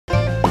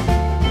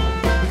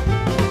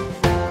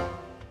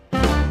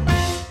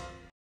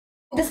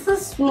This is a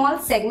small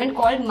segment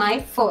called My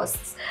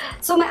Firsts.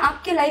 So मैं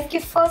आपके life के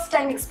first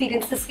time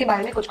experiences के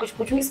बारे में कुछ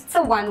पूछूंगी. It's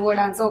a one word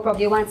answer or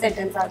probably one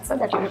sentence answer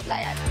that you reply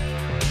at.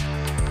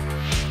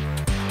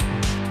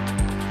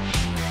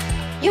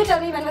 You tell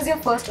me, when was your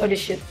first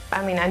audition?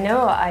 I mean, I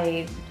know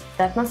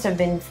that must have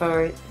been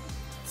for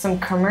some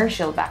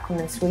commercial back home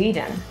in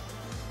Sweden.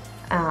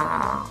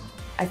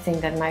 I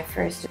think that my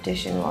first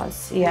audition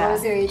was, yeah. What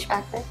was your age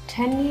back then?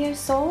 10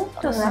 years old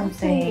or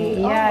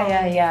something. Oh.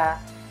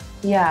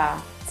 Yeah.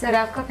 Sir,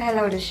 आपका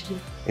पहला audition?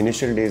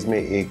 Initial days में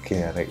एक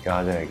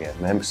याद रह गया.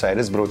 मैं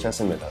Cyrus Broacha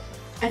से मिला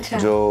था. अच्छा.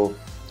 जो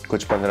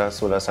कुछ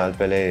 15-16 साल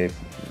पहले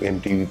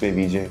MTV पे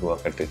VJ हुआ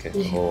करते थे.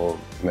 वो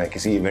मैं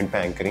किसी इवेंट पे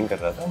एंकरिंग कर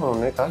रहा था.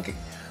 उन्होंने कहा कि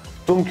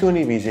तुम क्यों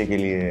नहीं VJ के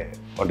लिए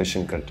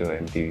ऑडिशन करते हो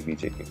MTV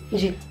VJ के लिए?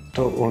 जी.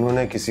 तो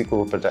उन्होंने किसी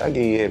को बताया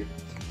कि ये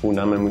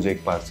पूना में मुझे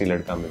एक पारसी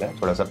लड़का मिला है,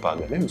 थोड़ा सा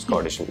पागल है, उसका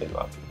ऑडिशन ले लो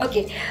आप.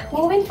 Okay,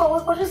 moving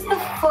forward, what was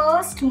the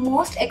first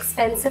most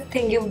expensive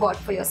thing you bought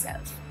for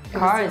yourself?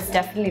 Car is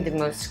definitely the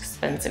most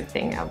expensive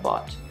thing I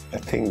bought. I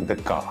think the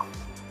car.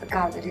 The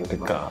car that you bought.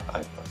 The car I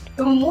bought.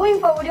 So moving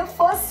forward, your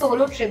first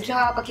solo trip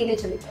जहाँ आप अकेले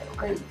चले गए हो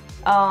कहीं?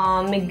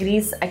 मैं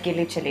Greece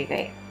अकेले चली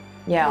गई.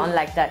 Yeah, on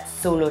like that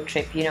solo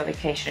trip, you know,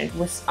 vacation. It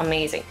was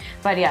amazing.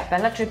 But yeah,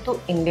 पहला trip तो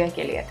इंडिया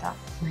के लिए था.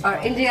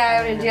 और इंडिया आए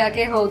और इंडिया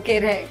के होके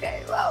रह गए.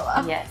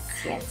 वाह. Yes.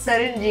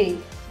 सरण जी.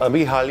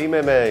 अभी हाल ही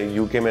में मैं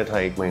यूके में था,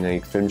 एक महीना,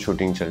 एक फिल्म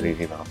शूटिंग चल रही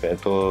थी वहाँ पे.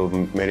 तो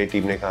मेरी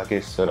टीम ने कहा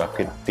कि सर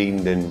आपके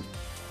 3 दिन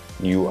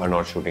you are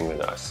not shooting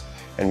with us,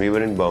 and we were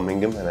in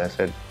Birmingham, and I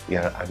said,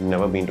 yeah, I've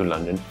never been to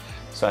London,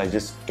 so I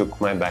just took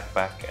my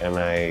backpack and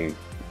I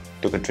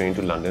took a train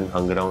to London,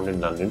 hung around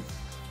in London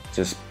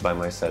just by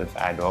myself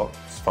ad hoc,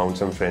 found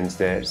some friends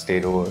there,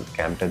 stayed over,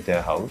 camped at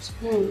their house,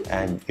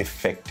 and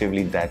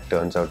effectively that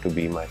turns out to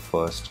be my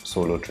first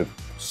solo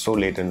trip so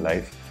late in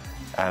life.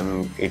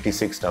 I'm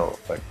 86 now,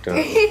 but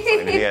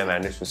finally I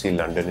managed to see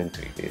London in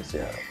 3 days.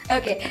 Yeah.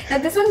 Okay, now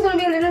this one's going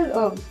to be a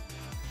little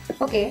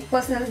okay,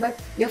 personal, but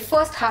your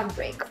first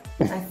heartbreak.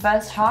 My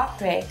first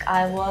heartbreak,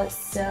 I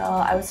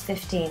was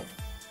 15.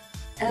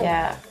 Oh.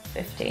 Yeah,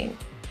 15.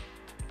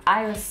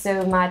 I was so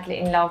madly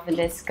in love with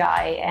this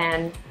guy,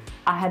 and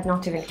I had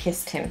not even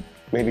kissed him.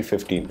 Maybe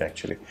 15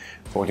 actually,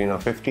 14 or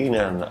 15,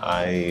 and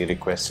I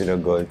requested a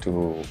girl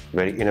to,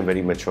 in a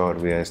very mature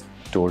way, I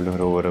told her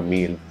over a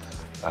meal,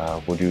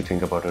 what do you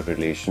think about a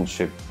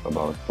relationship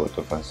about both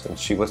of us? And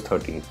she was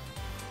 13,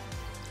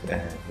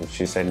 and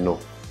she said no.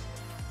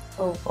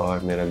 Oh. और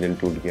मेरा दिल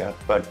टूट गया.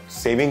 But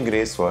saving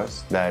grace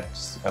was that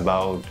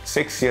about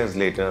 6 years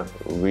later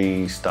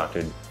we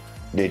started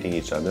dating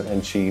each other,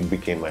 and she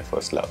became my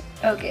first love.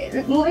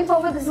 Okay, moving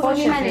forward, this is going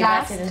to be my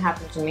last. That didn't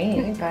happen to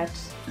me, but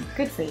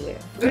good for you.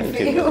 Good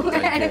for you,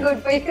 and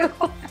good for you.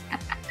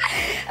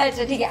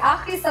 अच्छा ठीक है,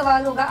 आखिरी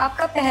सवाल होगा,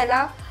 आपका पहला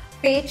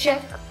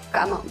paycheck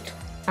का amount?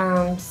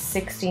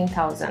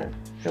 16,000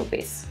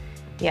 rupees.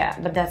 Yeah,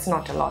 but that's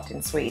not a lot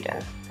in Sweden.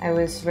 I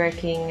was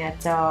working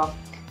at a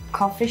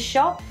coffee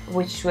shop,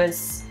 which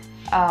was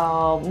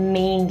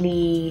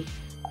mainly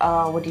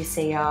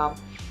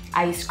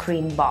ice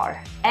cream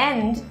bar.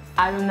 And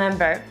I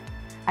remember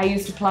I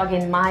used to plug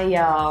in my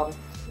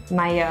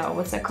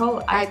what's that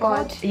called?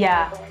 iPod.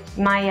 Yeah,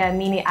 my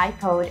mini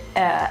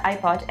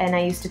iPod, and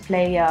I used to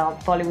play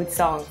Bollywood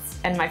songs.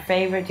 And my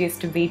favorite used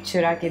to be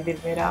Chura Ke Dil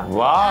Mera.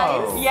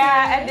 Wow!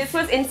 Yeah, and this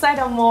was inside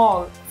a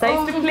mall. So I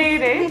used to play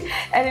it,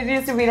 and it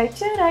used to be like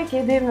Chura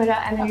Ke Dil Mera,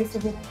 and I used to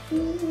be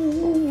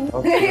like,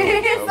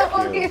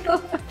 Okay.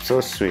 So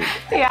sweet.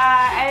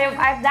 Yeah, and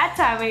at that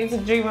time I used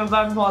to dream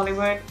about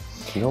Bollywood.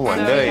 No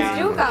wonder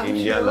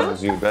India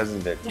loves you,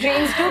 doesn't it?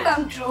 Dreams do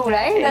come true,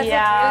 right? That's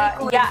yeah, really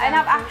cool yeah, and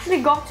I've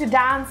actually got to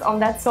dance on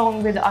that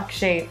song with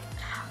Akshay.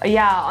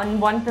 Yeah, on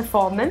one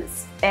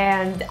performance,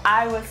 and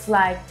I was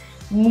like,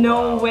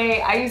 no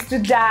way! I used to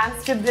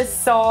dance to this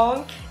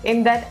song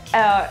in that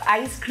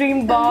ice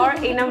cream bar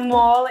in a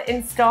mall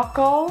in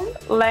Stockholm.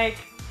 Like,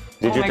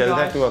 did you tell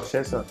that to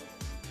Akshay sir?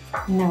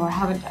 No, I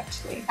haven't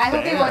actually. I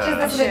hope he watches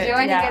this video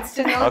and he gets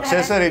to know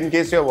Akshay sir, in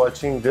case you're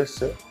watching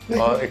this,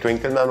 or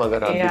Twinkle ma'am, agar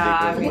aap bhi dekh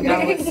rahe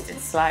that was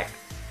just like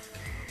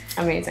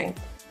amazing.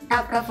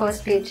 आपका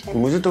first paycheck?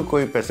 मुझे तो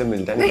कोई पैसे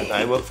मिलता नहीं.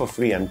 I work for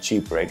free. I'm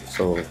cheap, right?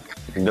 So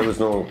there was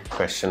no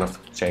question of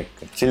check.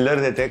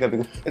 चिल्लर देते हैं कभी.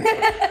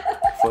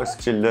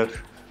 First chiller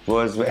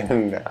was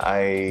when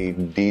I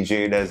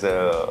DJ'd as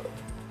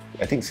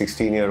I think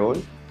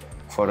 16-year-old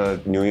for a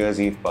New Year's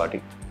Eve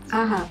party.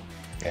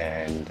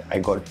 And I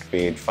got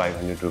paid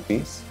 500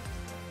 rupees.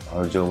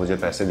 और जो मुझे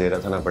पैसे दे रहा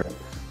था ना बड़ा,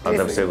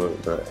 तब से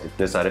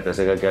इतने सारे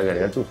पैसे का क्या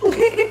करेगा तू?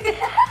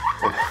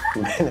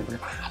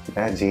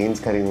 मैं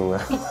जीन्स खरीदूंगा.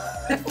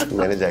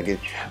 मैंने जाके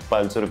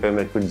 500 रुपए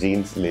में कुछ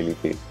जीन्स ले ली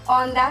थी.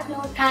 On that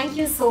note, thank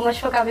you so much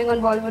for coming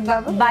on Bollywood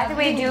Bubble. By the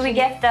way, do we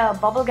get the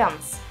bubble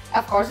gums?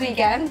 Of course we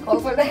can.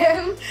 Call for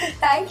them.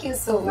 Thank you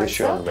so much.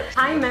 Sure.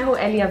 Hi, मैं हूँ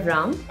Elli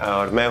AvrRam.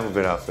 और मैं हूँ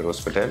विराफ Firoz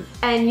Patel.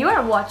 And you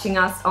are watching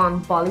us on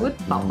Bollywood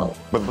Bubble.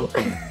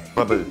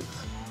 Bubble.